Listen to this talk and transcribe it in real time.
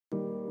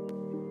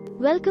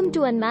Welcome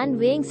to Unmanned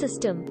Weighing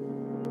System.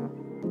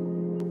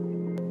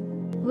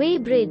 Weigh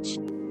bridge.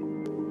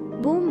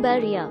 Boom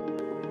barrier.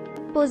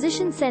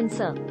 Position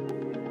sensor.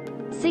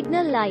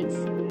 Signal lights.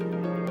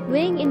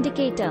 Weighing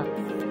indicator.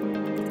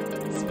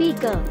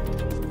 Speaker.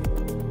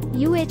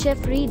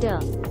 UHF reader.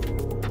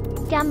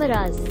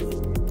 Cameras.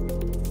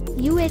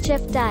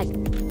 UHF tag.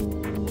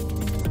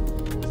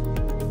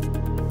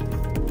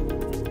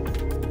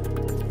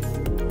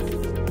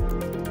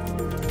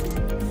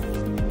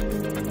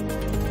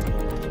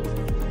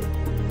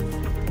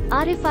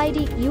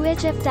 RFID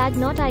UHF tag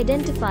not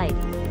identified.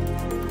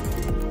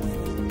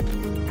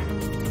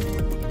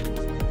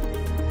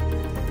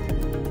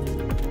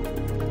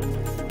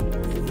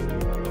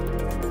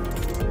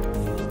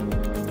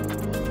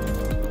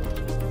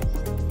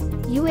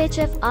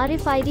 UHF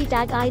RFID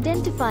tag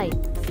identified.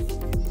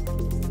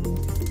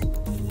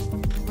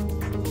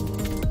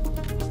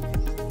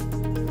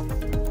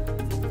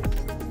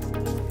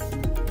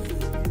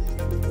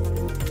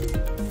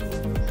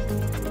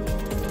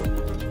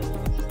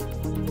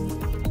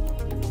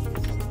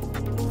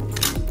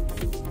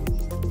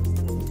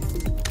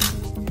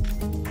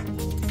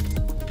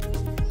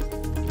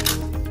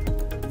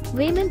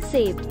 Weighment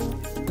saved.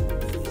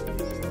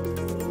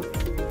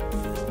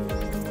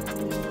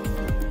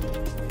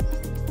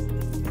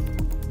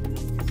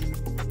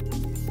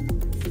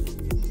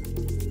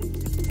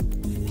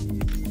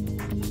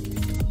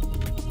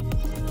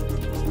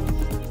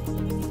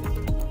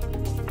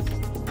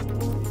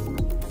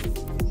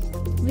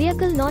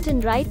 Vehicle not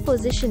in right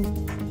position.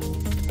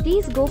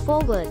 Please go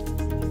forward.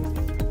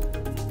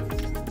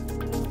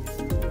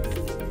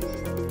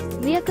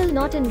 Vehicle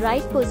not in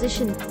right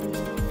position.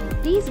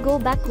 Please go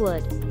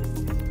backward.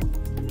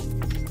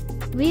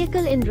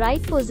 Vehicle in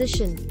right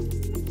position.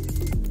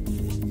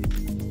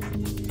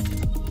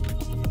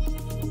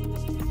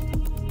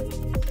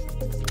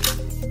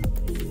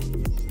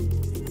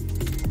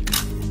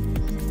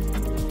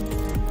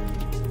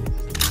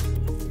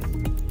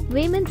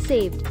 Weighment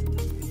saved.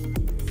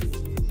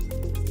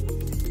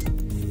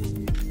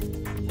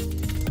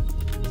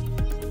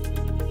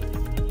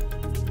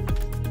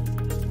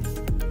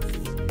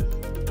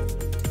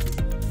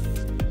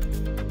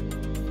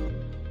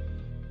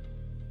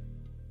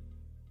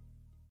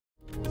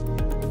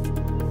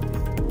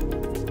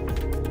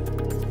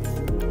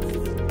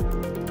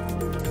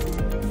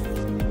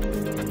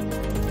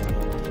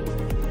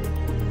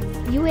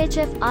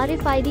 UHF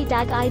RFID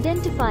tag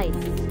identified.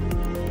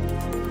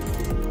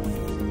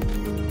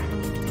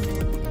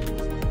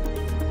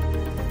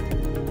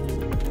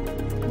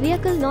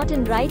 Vehicle not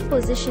in right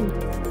position.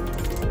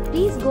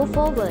 Please go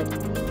forward.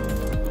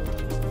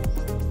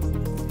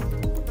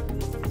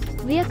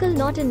 Vehicle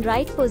not in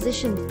right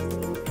position.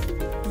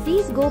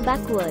 Please go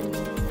backward.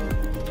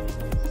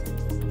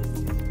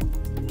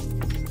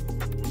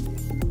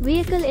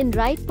 Vehicle in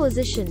right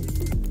position.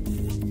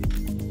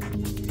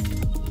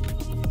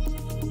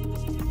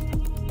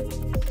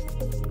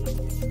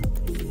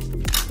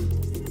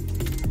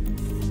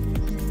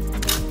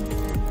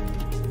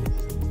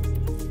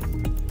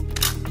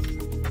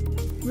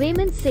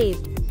 Weighment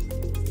saved.